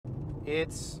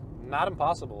It's not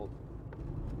impossible.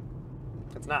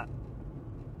 It's not.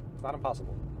 It's not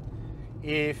impossible.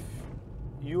 If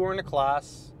you are in a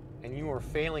class and you are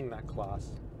failing that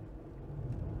class,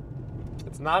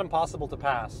 it's not impossible to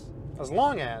pass as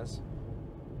long as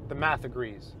the math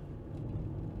agrees.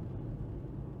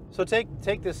 So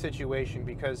take this situation,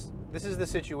 because this is the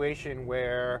situation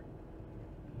where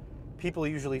people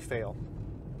usually fail.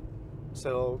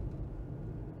 So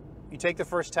you take the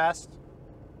first test,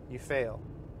 you fail.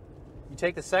 You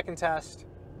take the second test,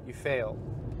 you fail.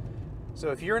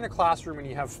 So if you're in a classroom and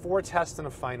you have 4 tests and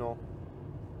a final,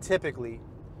 typically,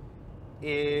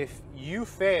 if you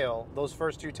fail those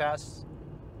first 2 tests,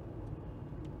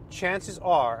 chances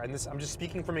are, and this I'm just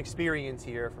speaking from experience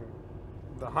here, from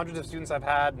the hundreds of students I've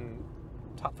had and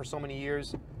taught for so many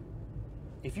years,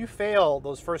 if you fail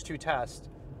those first 2 tests,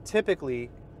 typically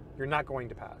you're not going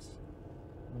to pass.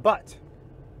 But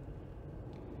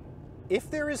if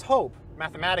there is hope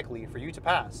mathematically for you to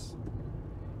pass,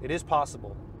 it is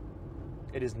possible.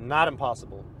 It is not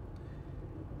impossible.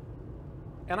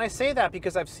 And I say that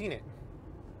because I've seen it.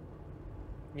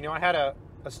 You know, I had a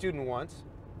student once.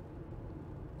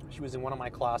 She was in one of my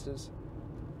classes.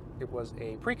 It was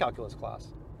a pre-calculus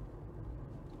class.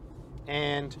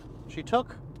 And she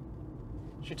took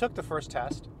the first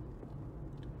test.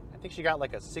 I think she got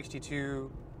like a 62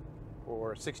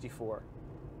 or 64.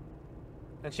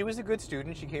 And she was a good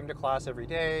student. She came to class every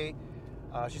day.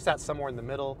 She sat somewhere in the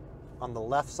middle on the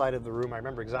left side of the room. I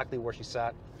remember exactly where she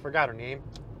sat. Forgot her name.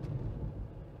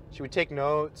 She would take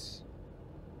notes.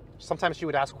 Sometimes she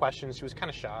would ask questions. She was kind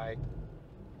of shy.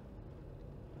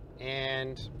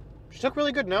 And she took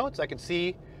really good notes. I could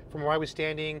see from where I was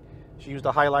standing. She used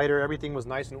a highlighter. Everything was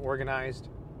nice and organized.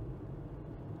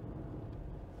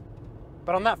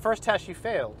 But on that first test, she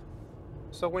failed.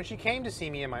 So when she came to see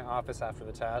me in my office after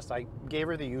the test, I gave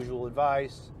her the usual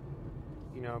advice.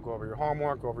 You know, go over your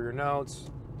homework, go over your notes.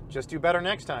 Just do better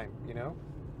next time, you know?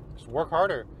 Just work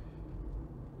harder.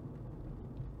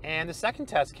 And the second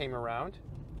test came around.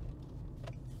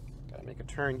 Gotta make a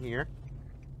turn here.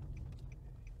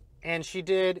 And she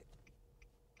did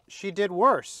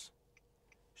worse.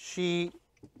 She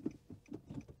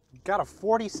got a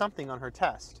 40-something on her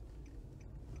test,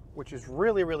 which is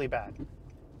really, really bad.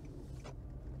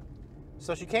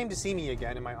 So she came to see me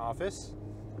again in my office,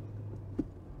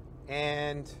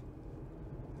 and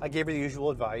I gave her the usual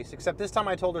advice, except this time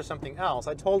I told her something else.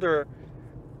 I told her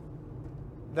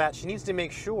that she needs to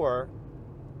make sure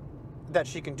that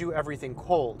she can do everything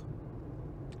cold.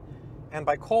 And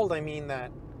by cold, I mean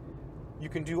that you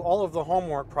can do all of the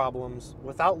homework problems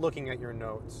without looking at your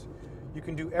notes. You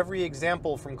can do every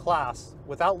example from class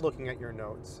without looking at your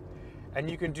notes. And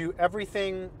you can do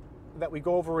everything that we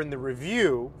go over in the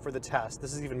review for the test,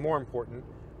 this is even more important,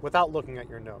 without looking at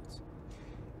your notes.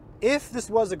 If this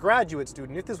was a graduate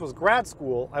student, if this was grad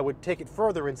school, I would take it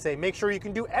further and say, make sure you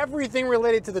can do everything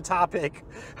related to the topic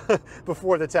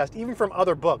before the test, even from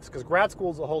other books, because grad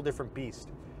school is a whole different beast.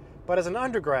 But as an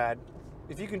undergrad,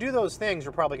 if you can do those things,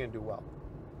 you're probably going to do well.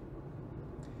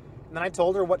 And then I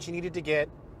told her what she needed to get,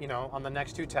 you know, on the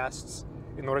next 2 tests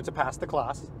in order to pass the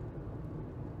class.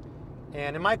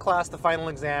 And in my class, the final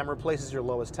exam replaces your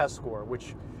lowest test score,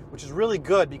 which is really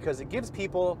good because it gives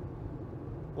people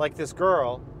like this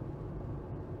girl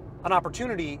an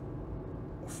opportunity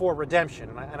for redemption.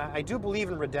 And I do believe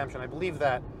in redemption. I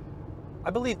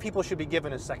believe people should be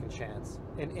given a second chance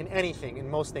in anything, in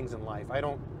most things in life.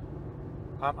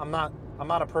 I'm not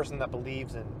a person that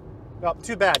believes in, well,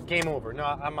 too bad, game over. No,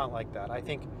 I'm not like that. I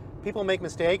think people make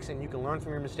mistakes and you can learn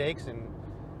from your mistakes, and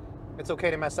it's okay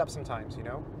to mess up sometimes, you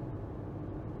know?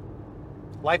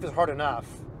 Life is hard enough.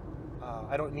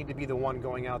 I don't need to be the one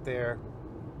going out there,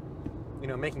 you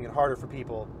know, making it harder for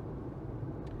people.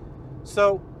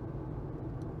 So,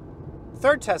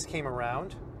 third test came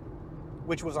around,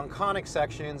 which was on conic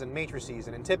sections and matrices,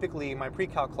 and typically in my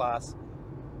pre-calc class,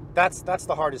 that's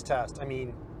the hardest test. I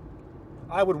mean,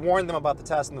 I would warn them about the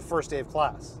test on the first day of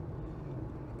class.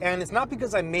 And it's not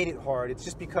because I made it hard, it's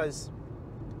just because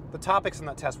the topics in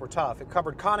that test were tough. It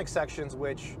covered conic sections,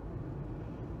 which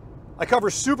I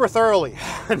cover super thoroughly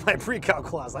in my pre-calc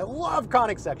class. I love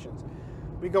conic sections.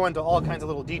 We go into all kinds of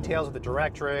little details of the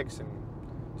directrix and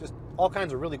just all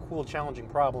kinds of really cool, challenging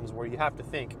problems where you have to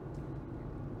think.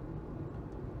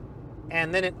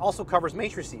 And then it also covers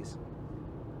matrices.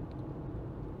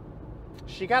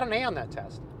 She got an A on that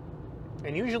test.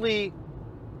 And usually,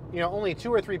 you know, only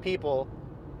 2 or 3 people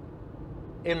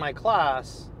in my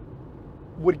class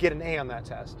would get an A on that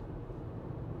test.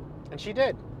 And she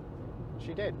did.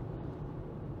 She did.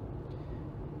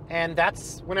 And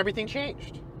that's when everything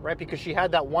changed, right? Because she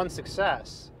had that one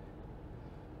success.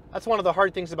 That's one of the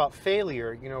hard things about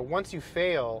failure. You know, once you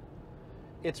fail,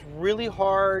 it's really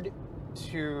hard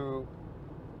to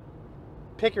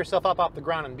pick yourself up off the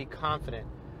ground and be confident.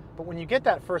 But when you get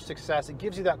that first success, it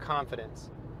gives you that confidence.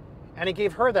 And it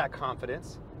gave her that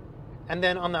confidence. And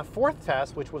then on that fourth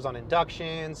test, which was on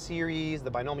induction, series, the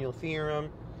binomial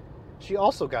theorem, she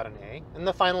also got an A. In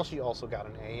the final, she also got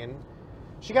an A. And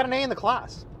she got an A in the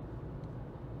class.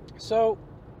 So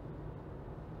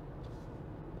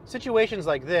situations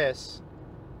like this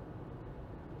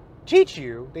teach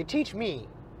you, they teach me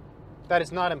that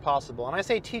it's not impossible. And I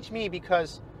say teach me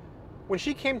because when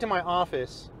she came to my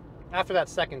office after that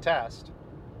second test,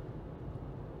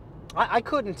 I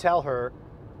couldn't tell her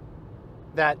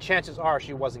that chances are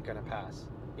she wasn't going to pass.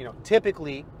 You know,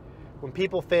 typically when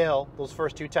people fail those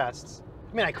first two tests,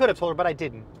 I mean, I could have told her, but I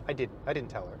didn't. I didn't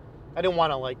tell her. I didn't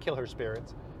want to like kill her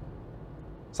spirits.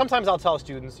 Sometimes I'll tell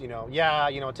students, you know, yeah,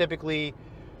 you know, typically,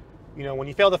 you know, when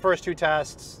you fail the first two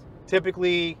tests,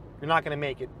 typically you're not going to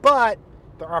make it. But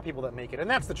there are people that make it, and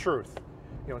that's the truth.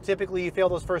 You know, typically you fail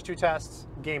those first two tests,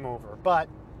 game over. But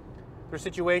there's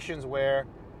situations where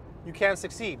you can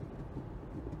succeed.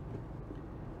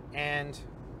 And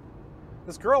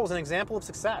this girl was an example of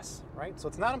success, right? So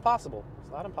it's not impossible.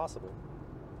 It's not impossible.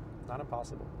 It's not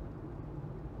impossible.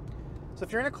 So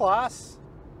if you're in a class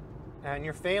and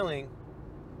you're failing,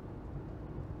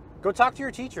 go talk to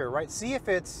your teacher, right? See if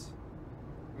it's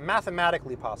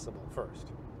mathematically possible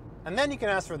first. And then you can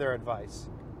ask for their advice.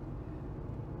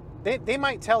 They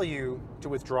might tell you to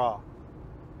withdraw.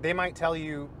 They might tell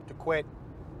you to quit.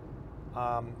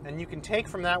 And you can take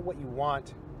from that what you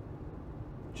want.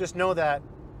 Just know that,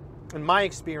 in my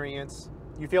experience,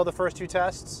 you fail the first two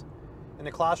tests in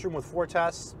a classroom with 4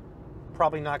 tests,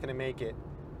 probably not going to make it.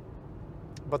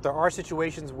 But there are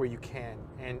situations where you can.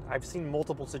 And I've seen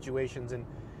multiple situations, and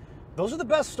those are the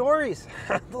best stories.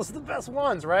 Those are the best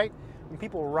ones, right? When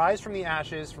people rise from the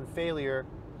ashes, from failure,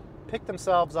 pick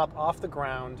themselves up off the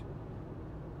ground,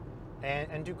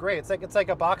 and do great. It's like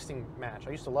a boxing match.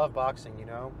 I used to love boxing, you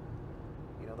know?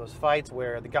 You know, those fights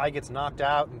where the guy gets knocked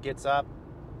out and gets up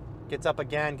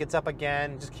again,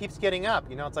 just keeps getting up.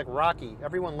 You know, it's like Rocky.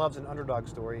 Everyone loves an underdog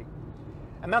story.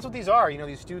 And that's what these are, you know,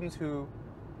 these students who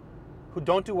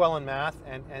don't do well in math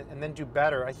and then do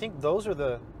better. I think those are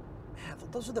the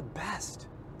best.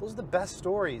 Those are the best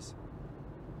stories,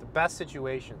 the best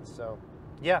situations. So,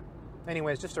 yeah.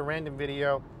 Anyways, just a random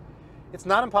video. It's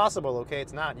not impossible, okay?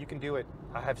 It's not. You can do it.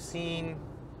 I have seen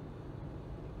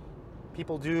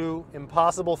people do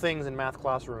impossible things in math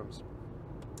classrooms.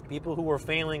 People who were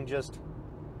failing just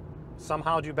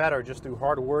somehow do better just through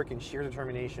hard work and sheer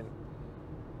determination.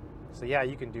 So yeah,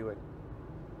 you can do it.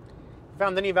 If you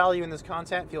found any value in this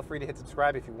content, feel free to hit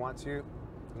subscribe if you want to.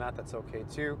 If not, that's okay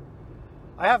too.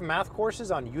 I have math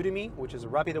courses on Udemy, which is a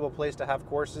reputable place to have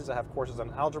courses. I have courses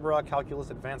on algebra, calculus,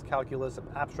 advanced calculus,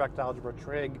 abstract algebra,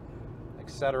 trig,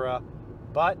 etc.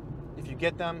 But if you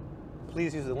get them,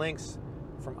 please use the links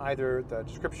from either the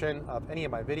description of any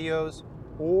of my videos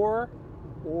or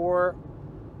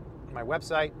my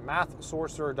website,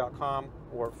 mathsorcerer.com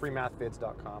or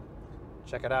freemathvids.com.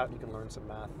 Check it out. You can learn some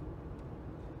math.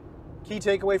 Key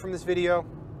takeaway from this video,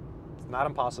 it's not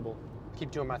impossible.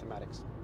 Keep doing mathematics.